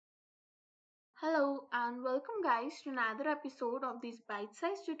Hello and welcome guys to another episode of these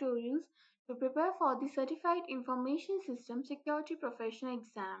bite-sized tutorials to prepare for the Certified Information System Security Professional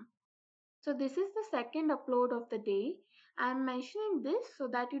exam. So this is the second upload of the day. I'm mentioning this so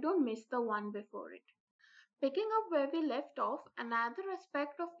that you don't miss the one before it. Picking up where we left off, another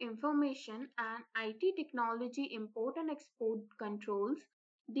aspect of information and IT technology import and export controls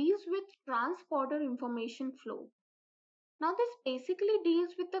deals with trans-border information flow. Now, this basically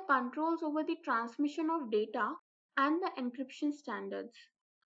deals with the controls over the transmission of data and the encryption standards.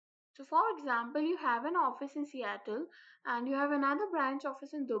 So, for example, you have an office in Seattle and you have another branch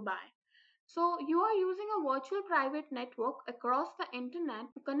office in Dubai. So, you are using a virtual private network across the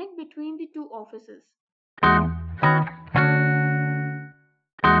internet to connect between the two offices.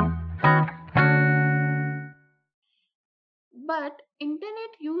 But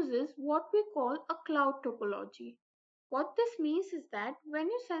internet uses what we call a cloud topology. What this means is that when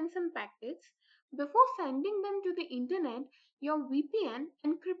you send some packets, before sending them to the internet, your VPN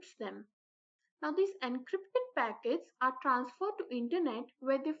encrypts them. Now these encrypted packets are transferred to internet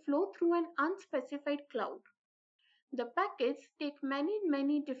where they flow through an unspecified cloud. The packets take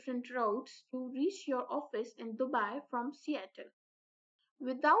many different routes to reach your office in Dubai from Seattle.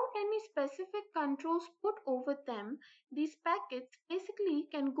 Without any specific controls put over them, these packets basically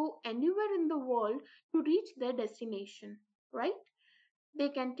can go anywhere in the world to reach their destination, right? They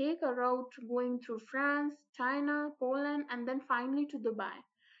can take a route going through France, China, Poland, and then finally to Dubai.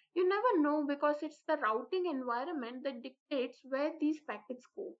 You never know because it's the routing environment that dictates where these packets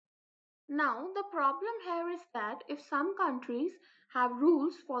go. Now, the problem here is that if some countries have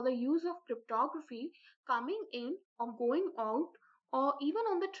rules for the use of cryptography coming in or going out, or even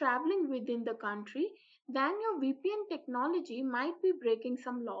on the traveling within the country, then your VPN technology might be breaking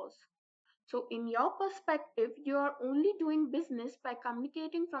some laws. So, in your perspective, you are only doing business by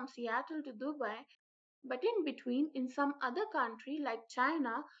communicating from Seattle to Dubai, but in between, in some other country like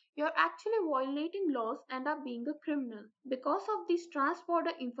China, you're actually violating laws and are being a criminal because of these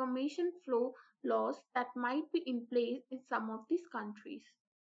trans-border information flow laws that might be in place in some of these countries.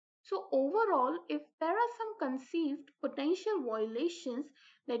 So, overall, if there are some conceived potential violations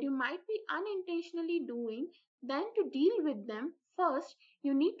that you might be unintentionally doing, then to deal with them, first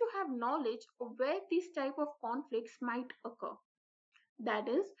you need to have knowledge of where these type of conflicts might occur. That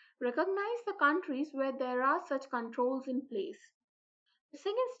is, recognize the countries where there are such controls in place. The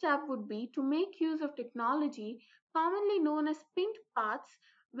second step would be to make use of technology commonly known as pinned paths,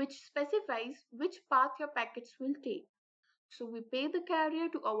 which specifies which path your packets will take. So we pay the carrier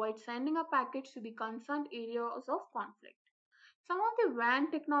to avoid sending a package to the concerned areas of conflict. Some of the WAN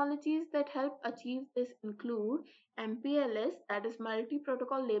technologies that help achieve this include MPLS, that is multi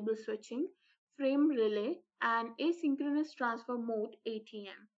protocol label switching, frame relay, and asynchronous transfer mode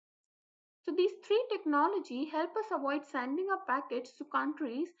ATM. So these three technology help us avoid sending our packets to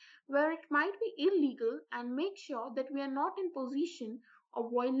countries where it might be illegal and make sure that we are not in position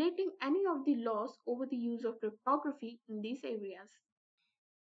of violating any of the laws over the use of cryptography in these areas.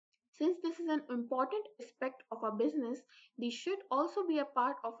 Since this is an important aspect of our business, these should also be a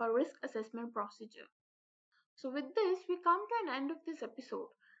part of our risk assessment procedure. So with this, we come to an end of this episode.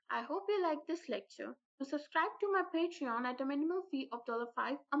 I hope you liked this lecture. To subscribe to my Patreon at a minimal fee of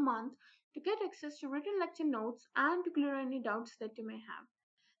 $5 a month to get access to written lecture notes and to clear any doubts that you may have.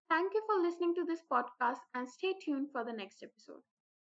 Thank you for listening to this podcast and stay tuned for the next episode.